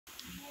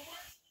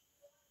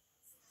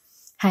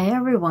Hi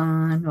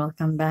everyone!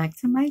 Welcome back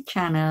to my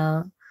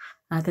channel.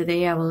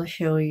 Today I will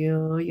show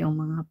you yung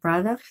mga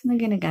products na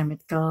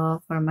ginagamit ko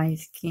for my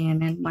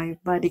skin and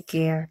my body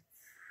care.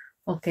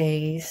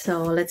 Okay,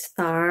 so let's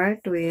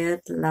start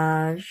with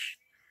Lush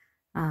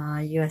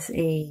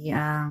USA.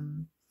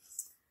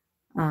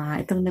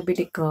 Itong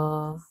nabili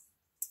ko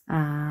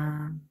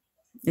uh,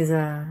 is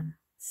a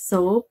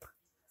soap.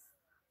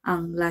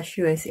 Ang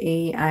Lush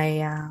USA ay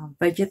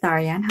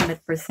vegetarian,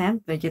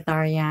 100%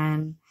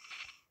 vegetarian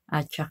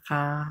at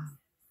saka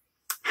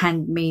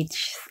handmade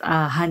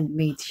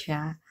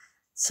siya.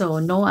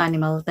 So, no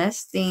animal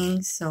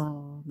testing. So,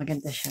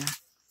 maganda siya.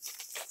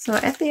 So,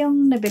 ito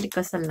yung nabili ko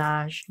sa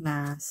Lush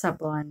na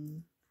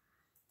sabon.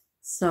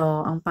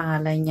 So, ang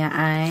pangalan niya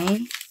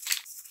ay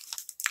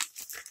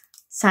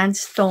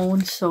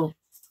Sandstone Soap.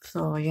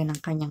 So, yun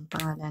ang kanyang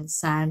pangalan.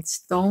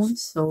 Sandstone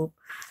Soap.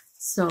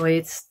 So,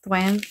 it's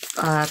 $24.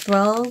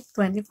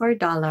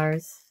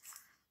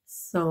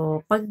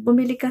 So, pag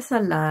bumili ka sa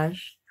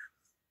Lush,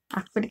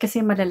 actually,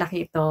 kasi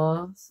malalaki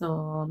ito.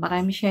 So,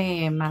 marami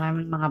siya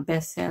Maraming mga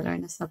bestseller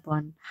na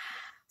sabon.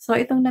 So,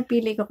 itong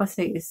napili ko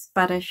kasi is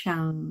para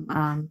siyang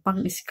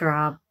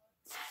pang-scrub.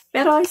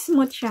 Pero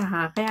smooth siya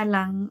ha. Kaya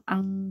lang,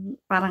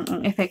 parang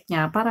ang effect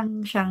niya,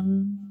 parang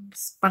siyang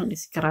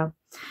pang-scrub.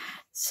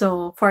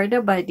 So, for the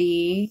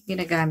body,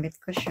 ginagamit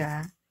ko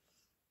siya.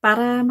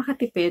 Para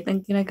makatipid, ang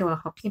ginagawa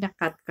ko,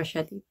 kinakat ko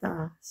siya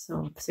dito.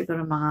 So,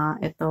 siguro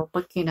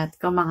pag kinat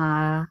ko,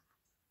 mga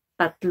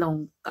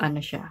tatlong,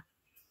 siya.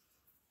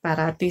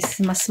 Para at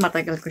least mas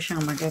matagal ko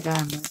siyang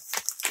magagamit.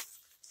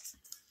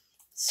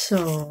 So,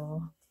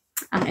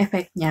 ang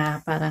effect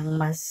niya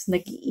parang mas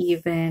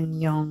nag-even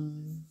yung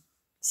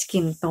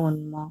skin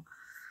tone mo.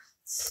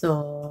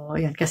 So,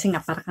 yun. Kasi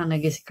nga parang kang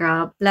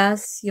nag-scrub.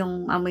 Plus,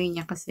 yung amoy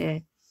niya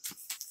kasi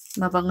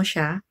mabango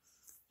siya.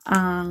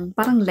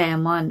 Parang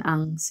lemon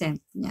ang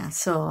scent niya.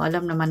 So,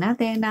 alam naman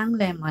natin na ang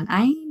lemon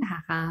ay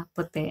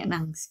nakakaputi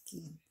ng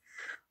skin.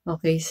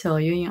 Okay, so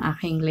yun yung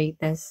aking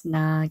latest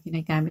na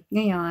ginagamit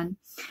ngayon.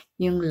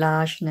 Yung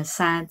Lush na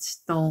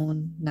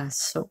Sandstone na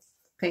soap.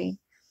 Okay?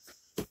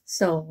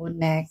 So,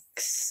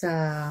 next,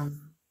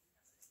 ano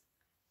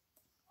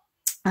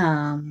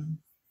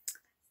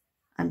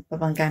pa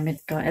bang gamit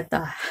ko?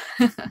 Ito.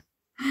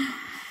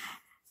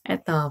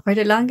 Ito, for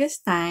the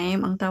longest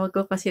time, ang tawag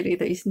ko kasi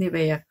rito is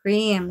Nivea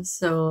Cream.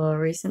 So,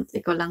 recently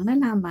ko lang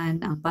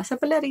nalaman, ang basa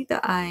pala rito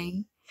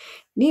ay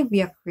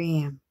Nivea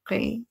Cream.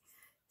 Okay?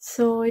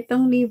 So,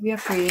 itong Nivea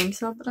Cream,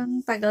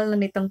 sobrang tagal na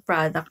nitong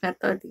product na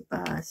to,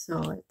 diba?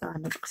 So, ito,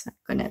 nabuksan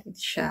ko na rin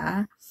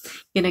siya.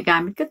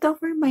 Ginagamit ko to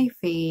for my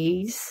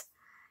face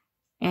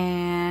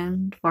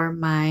and for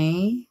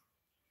my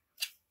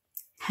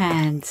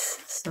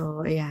hands.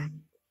 So,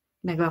 ayan.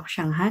 Nagawa ko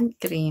siyang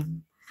hand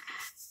cream.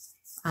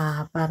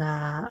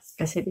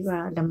 Kasi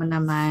diba, alam mo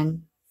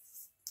naman,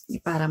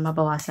 para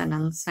mabawasan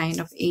ang sign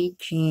of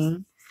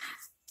aging,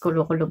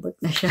 kulukulubot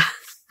na siya.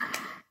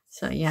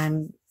 So,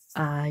 ayan.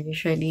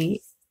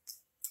 Usually,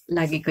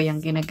 lagi ko yung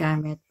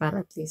ginagamit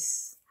para at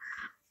least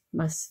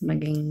mas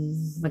maging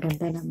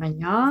maganda naman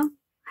yung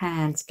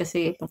hands.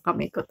 Kasi itong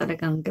kamay ko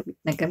talagang gamit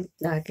na gamit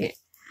lagi.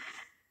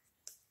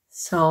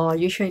 So,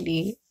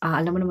 usually,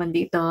 alam mo naman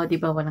dito, di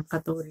ba, walang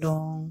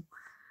katulong.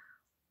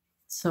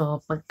 So,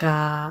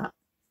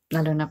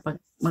 lalo na pag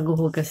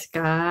maghuhugas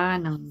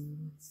ka ng,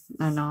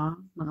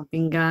 mga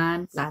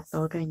pinggan,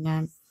 plato,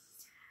 ganyan.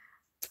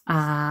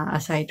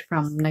 Aside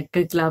from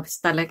nag-gloves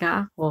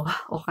talaga ako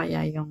o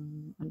kaya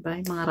yung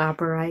mga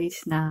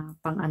rubberized na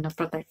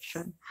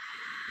protection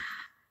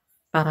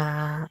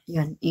para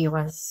yun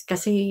iwas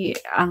kasi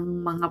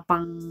ang mga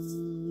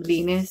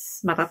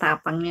panglinis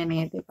matatapang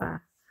yan di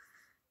ba?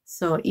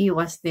 So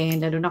iwas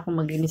din lalo na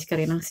kung maglinis ka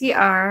rin ng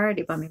CR,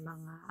 di ba may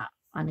mga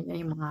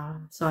yung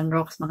mga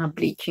sunrocks, mga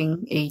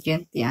bleaching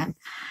agent yan.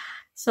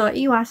 So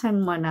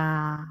iwasan mo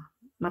na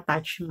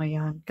matouch mo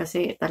yon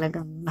kasi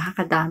talagang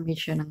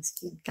nakaka-damage yun ng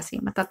skin kasi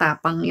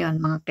matatapang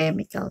yon mga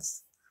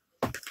chemicals.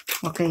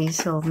 Okay,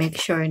 so make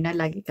sure na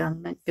lagi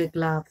kang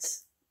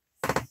nag-gloves.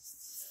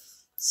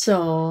 So,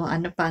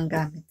 ano pa ang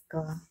gamit ko?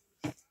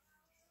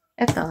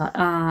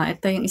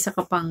 Ito yung isa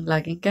ko pang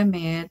laging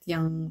gamit,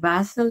 yung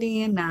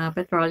Vaseline na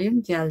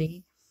petroleum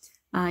jelly.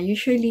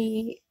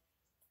 Usually,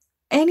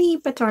 any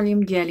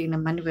petroleum jelly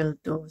naman will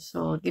do.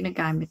 So,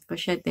 ginagamit ko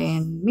siya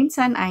din.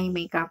 Minsan ay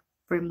makeup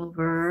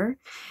remover.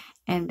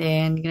 And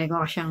then,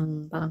 ginagawa ko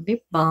siyang parang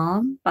lip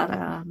balm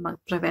para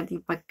mag-prevent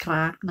yung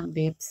pag-crack ng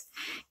lips.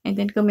 And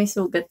then, kung may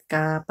sugat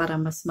ka, para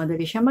mas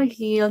madali siya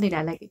mag-heal,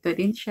 nilalagay ko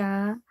din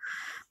siya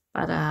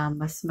para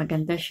mas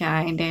maganda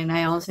siya. And then,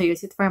 I also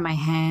use it for my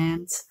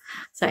hands,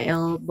 sa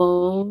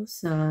elbow,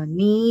 sa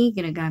knee,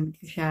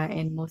 ginagamit ko siya.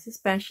 And most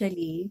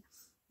especially,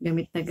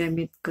 gamit na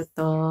gamit ko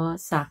to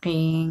sa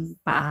aking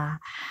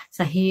paa,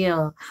 sa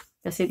heel.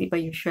 Kasi di ba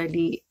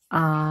usually,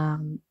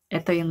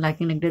 ito yung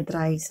laging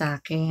nagda-dry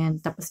sa akin.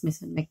 Tapos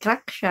minsan may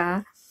crack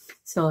siya.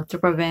 So, to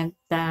prevent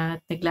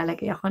that,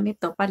 naglalagay ako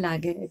nito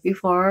palagi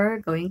before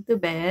going to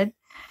bed.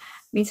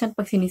 Minsan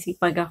pag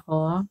sinisipag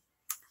ako,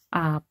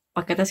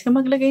 pagkatapos ko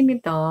maglagay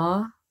nito,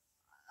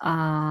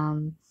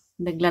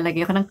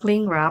 naglalagay ako ng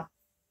cling wrap.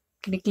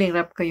 Kini-cling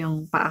wrap ko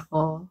yung paa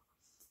ko.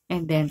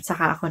 And then,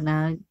 saka ako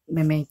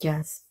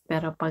nagme-medyas.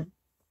 Pero pag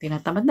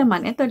tinatamad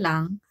naman, ito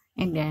lang.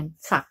 And then,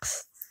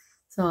 socks.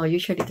 So,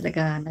 usually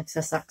talaga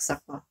nagsasocks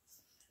ako.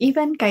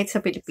 Even kahit sa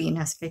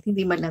Pilipinas, kahit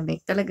hindi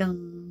malamig, talagang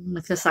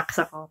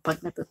nagsasocks ako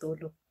pag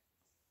natutulog.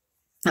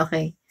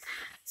 Okay.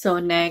 So,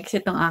 next,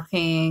 itong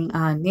aking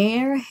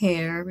Nair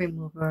Hair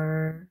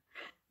Remover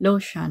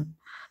Lotion.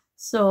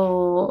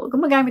 So,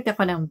 gumagamit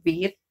ako ng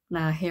Veet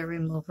na hair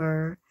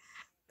remover.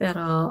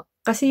 Pero,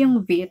 kasi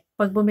yung Veet,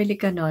 pag bumili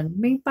ka nun,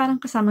 may parang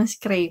kasamang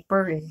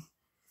scraper eh.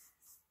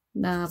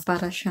 Na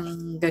para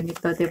siyang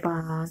ganito,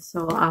 diba?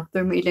 So,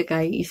 after mo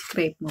ilagay,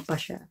 i-scrape mo pa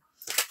siya.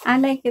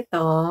 Unlike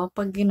ito,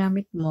 pag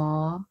ginamit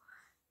mo,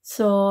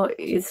 so,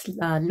 it's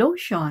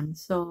lotion.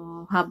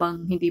 So,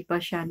 habang hindi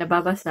pa siya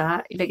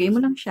nababasa, ilagay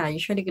mo lang siya.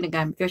 Usually,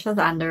 ginagamit ko siya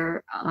sa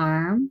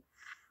underarm.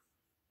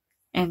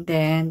 And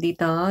then,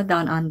 dito,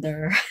 down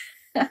under.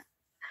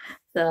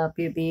 Sa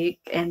pubic.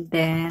 And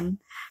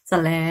then,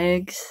 sa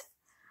legs.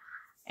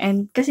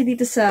 And kasi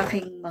dito sa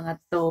aking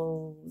mga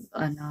toe,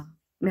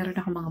 meron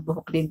akong mga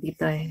buhok din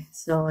dito eh.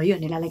 So,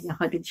 yun,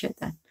 nilalagyan ko din siya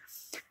dyan.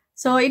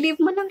 So,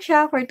 i-leave mo lang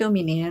siya for 2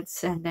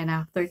 minutes. And then,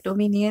 after 2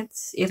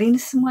 minutes,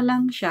 i-rinse mo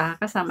lang siya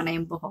kasama na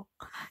yung buhok.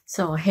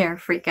 So,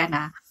 hair-free ka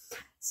na.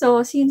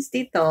 So, since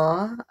dito,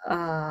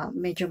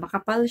 medyo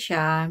makapal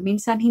siya,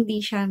 minsan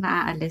hindi siya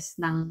naaalis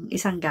ng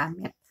isang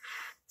gamit.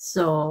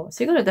 So,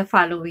 siguro the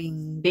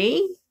following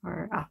day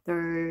or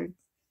after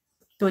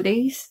 2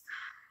 days,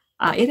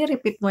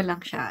 i-repeat mo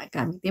lang siya.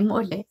 Gamitin mo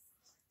ulit.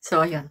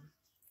 So, ayun.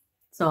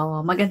 So,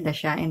 maganda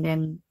siya. And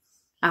then,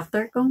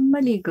 after kong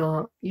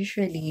maligo,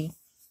 usually,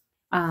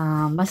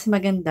 mas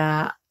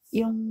maganda,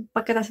 yung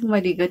pagkatapos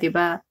mong maligo,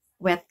 diba,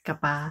 wet ka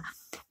pa,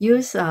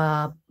 use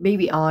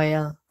baby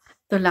oil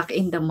to lock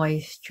in the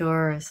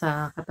moisture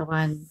sa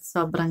katawan.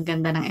 Sobrang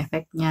ganda ng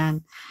effect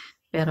niyan.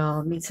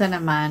 Pero, minsan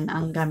naman,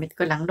 ang gamit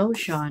ko lang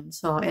lotion.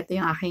 So, ito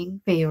yung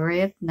aking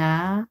favorite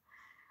na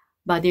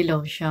body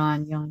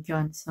lotion, yung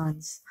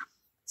Johnson's.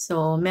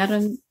 So,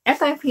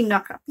 ito yung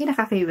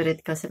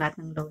pinaka-favorite ko sa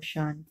lahat ng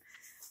lotion.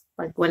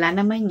 Pag wala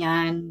naman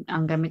yan,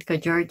 ang gamit ko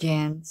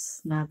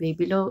Jergens na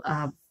baby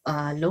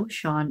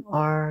lotion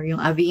or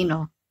yung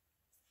Aveeno.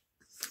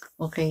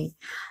 Okay.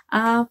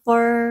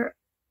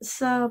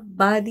 Sa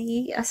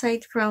body,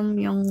 aside from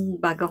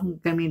yung bago kong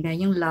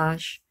gamitin, yung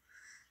Lush,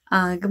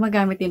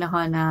 gumagamit din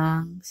ako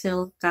ng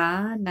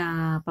Silka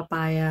na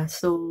papaya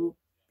soap,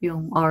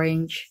 yung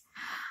orange,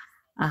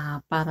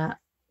 para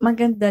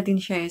maganda din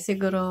siya eh.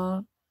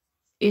 Siguro,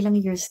 ilang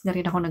years na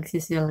rin ako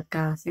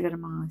nagsisilka. Siguro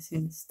mga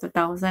since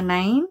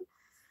 2009.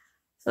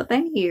 So,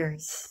 10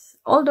 years.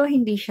 Although,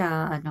 hindi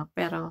siya,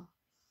 pero,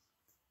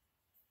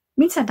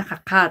 minsan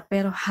nakakat,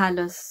 pero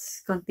halos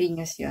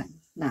continuous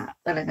yun na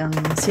talagang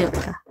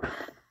silka.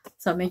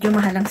 So, medyo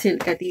mahal ang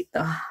silka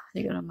dito.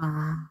 Siguro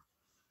mga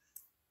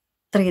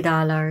 $3.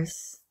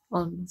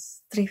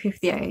 Almost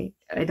 $3.50,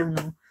 I don't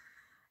know.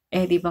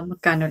 Eh, di ba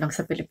magkano lang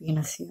sa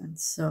Pilipinas yun?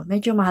 So,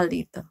 medyo mahal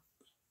dito.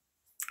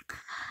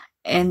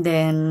 And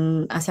then,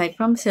 aside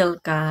from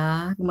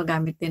Silka,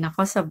 gumagamit din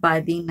ako sa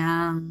body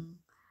ng,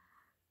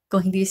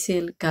 kung hindi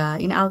Silka,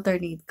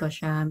 in-alternate ko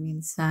siya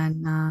minsan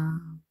na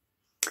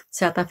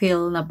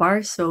Cetaphil na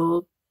bar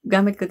soap.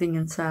 Gamit ko din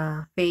yun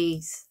sa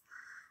face.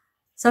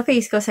 Sa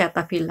face ko,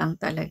 Cetaphil lang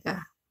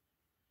talaga.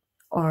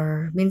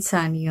 Or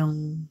minsan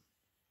yung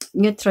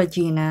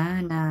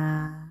Neutrogena na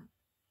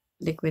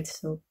liquid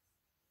soap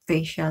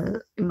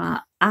facial.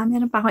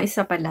 Meron pa ako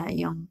isa pala,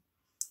 yung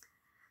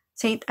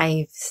St.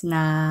 Ives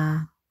na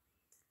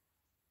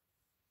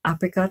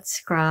apricot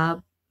scrub.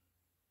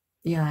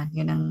 Yan,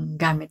 yun ang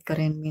gamit ko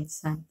rin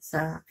minsan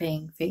sa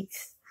aking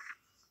face.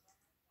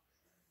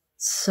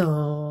 So,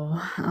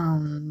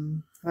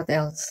 what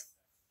else?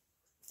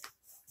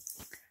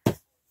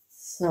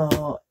 So,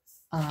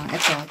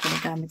 ito,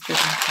 ginagamit ko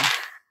rin siya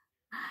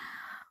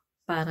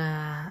para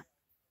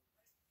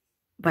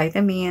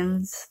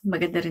vitamins.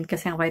 Maganda rin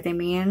kasi ang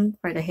vitamin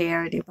for the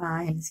hair,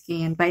 diba? And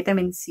skin.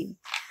 Vitamin C.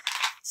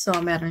 So,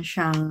 meron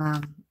siyang,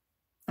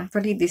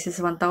 actually, this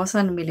is 1,000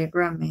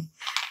 milligram eh.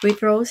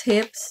 With rose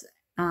hips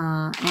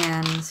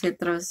and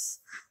citrus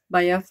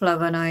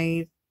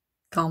bioflavonoid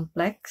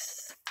complex.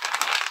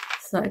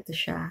 So, ito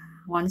siya.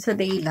 Once a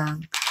day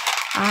lang.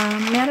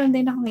 Meron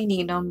din akong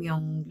ininom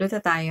yung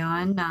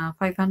glutathione na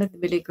 500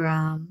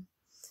 milligram.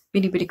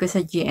 Binibili ko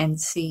sa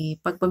GNC.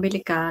 Pag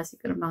bumili ka,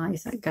 siguro mga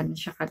ganun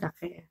siya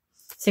kalaki.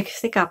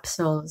 60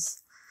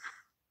 capsules.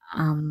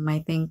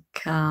 I think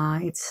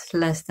it's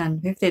less than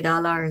 $50.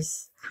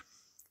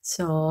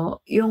 So,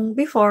 yung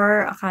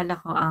before, akala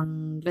ko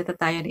ang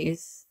glutathione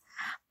is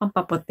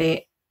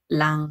pampaputi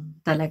lang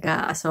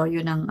talaga. So,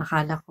 yun ang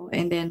akala ko.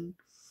 And then,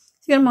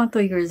 siguro mga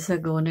 2 years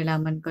ago,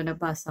 nalaman ko,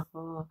 nabasa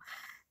ko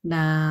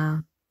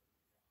na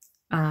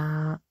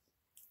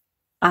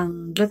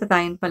ang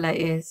glutathione pala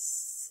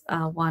is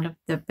one of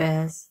the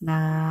best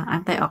na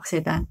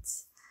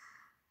antioxidants.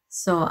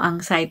 So,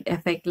 ang side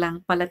effect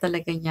lang pala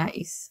talaga niya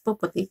is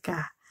puputi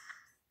ka.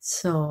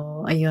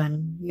 So,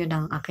 ayun. Yun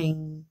ang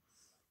aking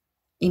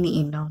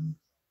iniinom.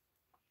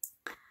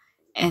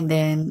 And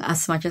then,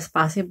 as much as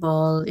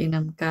possible,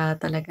 inom ka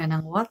talaga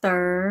ng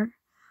water.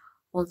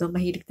 Although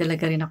mahilig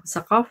talaga rin ako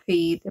sa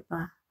coffee, 'di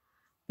ba?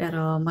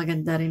 Pero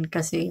maganda rin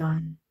kasi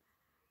 'yun.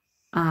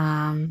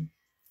 Um,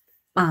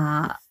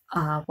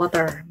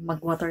 water,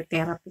 mag-water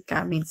therapy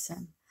ka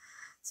minsan.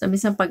 So,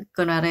 minsan 'pag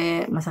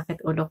kunwari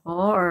masakit ulo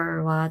ko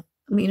or what,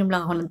 umiinom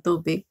lang ako ng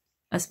tubig.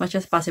 As much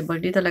as possible,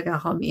 'di talaga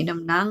ako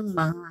umiinom ng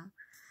mga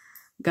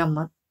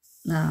gamot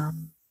na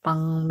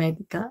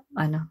pang-medika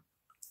ano,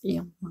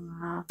 yung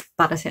mga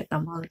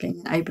paracetamol,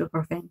 ganyan,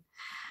 ibuprofen.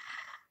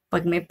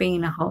 'Pag may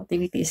pain ako,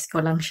 tinitiis ko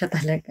lang siya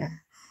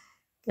talaga.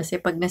 Kasi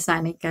 'pag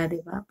nasanay ka,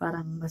 'di ba,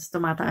 parang mas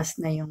tumataas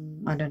na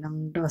yung ano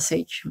ng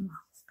dosage mo,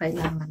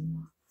 kailangan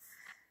mo.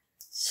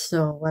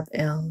 So, what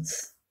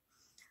else?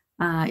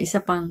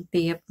 Isa pang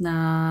tip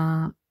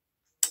na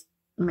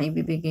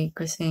maibibigay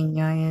ko sa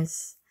inyo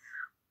is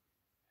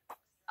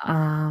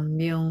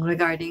yung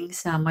regarding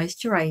sa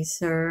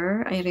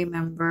moisturizer. I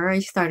remember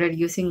I started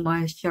using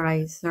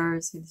moisturizer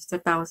since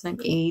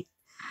 2008.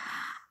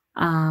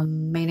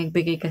 May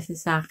nagbigay kasi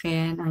sa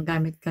akin. Ang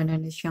gamit ko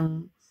nun is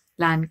yung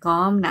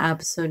Lancome na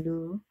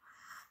Absolu.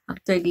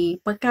 Actually,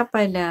 pagka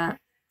pala,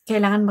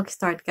 kailangan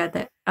mag-start ka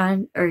at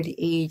an early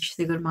age.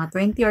 Siguro mga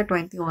 20 or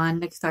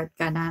 21, nag-start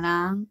ka na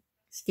ng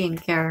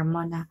skincare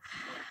mo na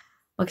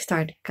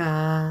mag-start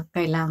ka.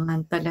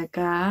 Kailangan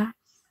talaga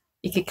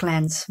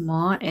i-cleanse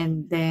mo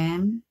and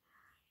then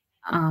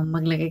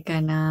maglagay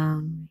ka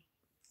ng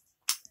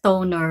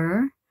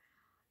toner,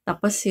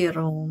 tapos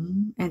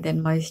serum, and then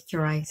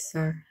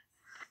moisturizer.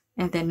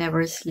 And then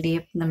never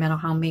sleep na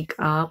meron kang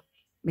makeup.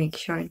 Make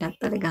sure na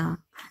talaga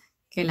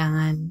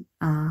kailangan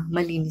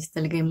malinis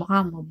talaga yung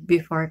mukha mo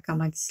before ka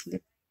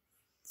mag-sleep.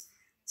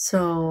 So,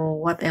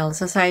 what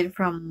else? Aside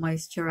from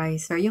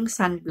moisturizer, yung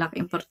sunblock,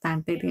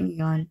 importante din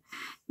yon.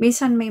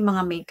 Minsan may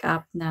mga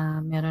makeup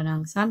na meron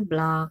ng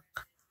sunblock.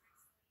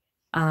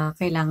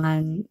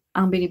 Kailangan,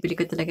 ang binibili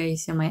ko talaga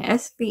is yung may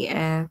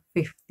SPF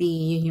 50,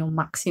 yun yung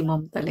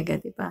maximum talaga,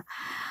 di ba?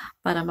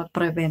 Para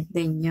ma-prevent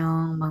din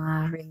yung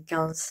mga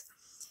wrinkles.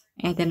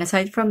 And then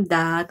aside from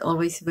that,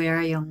 always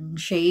wear yung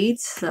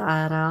shades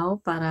sa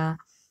araw para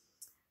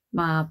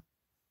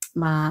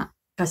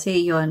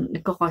kasi yon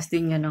nagko-cause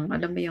din yun ng,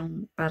 alam mo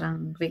yung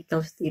parang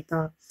wrinkles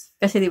dito.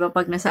 Kasi di ba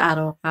pag nasa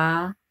araw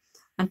ka,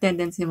 ang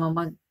tendency mo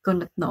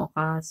magkunot noo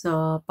ka.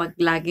 So, pag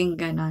laging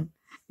ganon,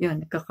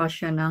 yun,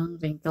 nagko-cause yun ng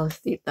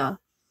wrinkles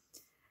dito.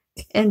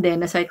 And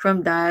then, aside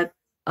from that,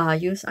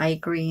 use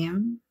eye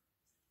cream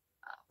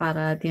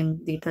para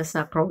din dito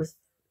sa crow's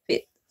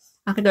feet.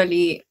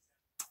 Actually,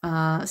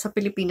 sa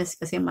Pilipinas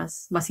kasi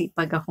mas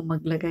masipag ako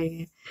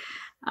maglagay.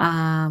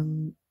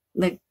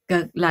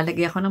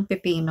 Naglalagay ako ng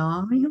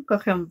pepino, yung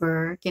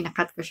cucumber,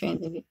 kinakat ko siya, and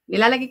then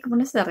nilalagay ko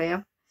muna sa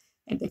ref,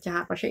 and then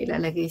tsaka ko siya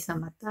ilalagay sa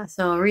mata.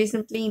 So,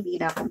 recently, hindi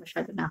na ako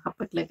masyado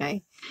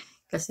nakapaglagay.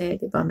 Kasi,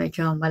 di ba,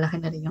 medyo malaki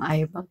na rin yung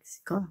eye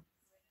bags ko.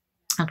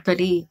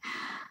 Actually,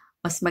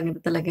 mas maganda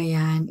talaga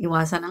yan.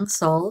 Iwasan ang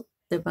salt,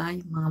 di ba?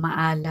 Yung mga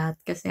maalat.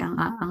 Kasi ang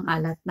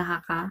alat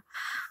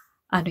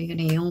ano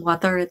yun yung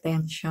water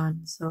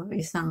retention. So,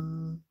 isang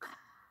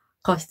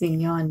cause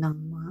din yun ng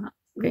mga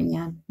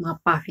ganyan, mga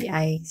puffy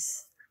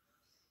eyes.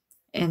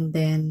 And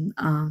then,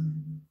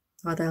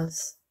 what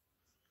else?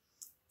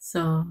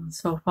 So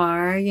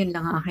far, yun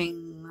lang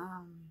aking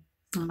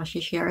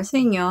masishare sa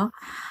inyo.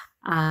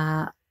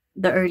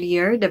 The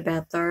earlier, the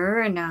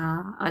better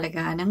na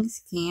alagaan ng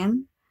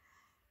skin.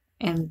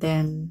 And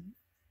then,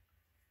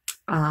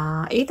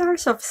 8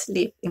 hours of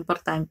sleep,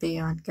 importante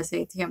yon.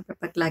 Kasi siyempre,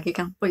 pag lagi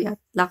kang puyat,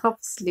 lack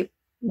of sleep,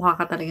 mukha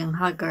ka talagang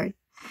haggard.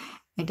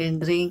 And then,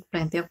 drink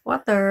plenty of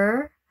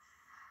water,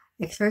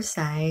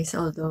 exercise,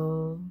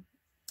 although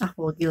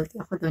ako, guilty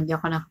ako doon, hindi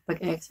ako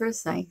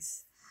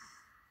nakapag-exercise.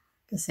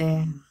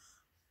 Kasi,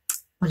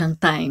 walang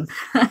time.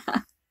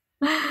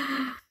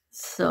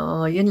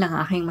 So, yun lang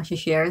aking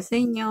masishare sa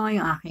inyo,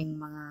 yung aking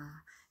mga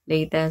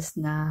latest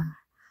na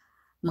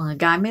mga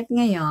gamit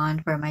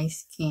ngayon for my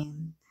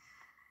skin.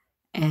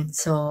 And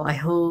so, I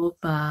hope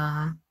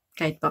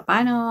kahit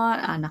papano,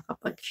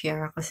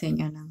 nakapag-share ako sa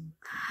inyo ng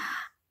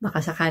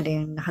baka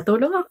sakaling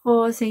nakatulong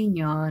ako sa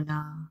inyo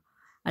na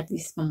at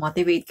least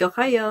ma-motivate ko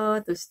kayo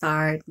to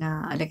start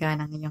na alagaan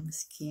ang inyong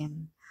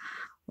skin.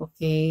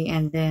 Okay,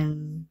 and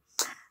then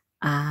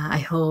I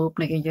hope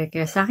nag-enjoy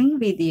kayo sa aking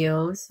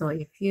video. So,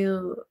 if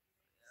you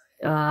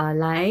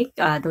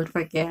don't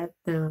forget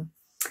to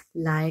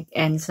like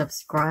and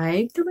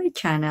subscribe to my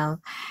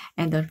channel.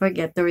 And don't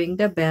forget to ring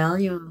the bell,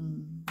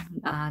 yung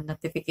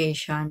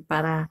notification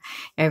para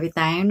every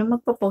time na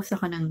magpo-post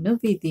ako ng new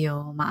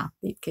video,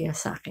 ma-update kayo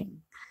sa akin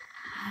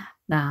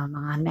na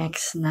mga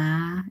next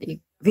na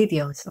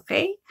videos,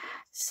 okay?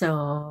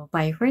 So,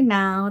 bye for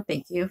now.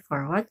 Thank you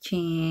for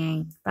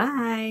watching.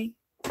 Bye!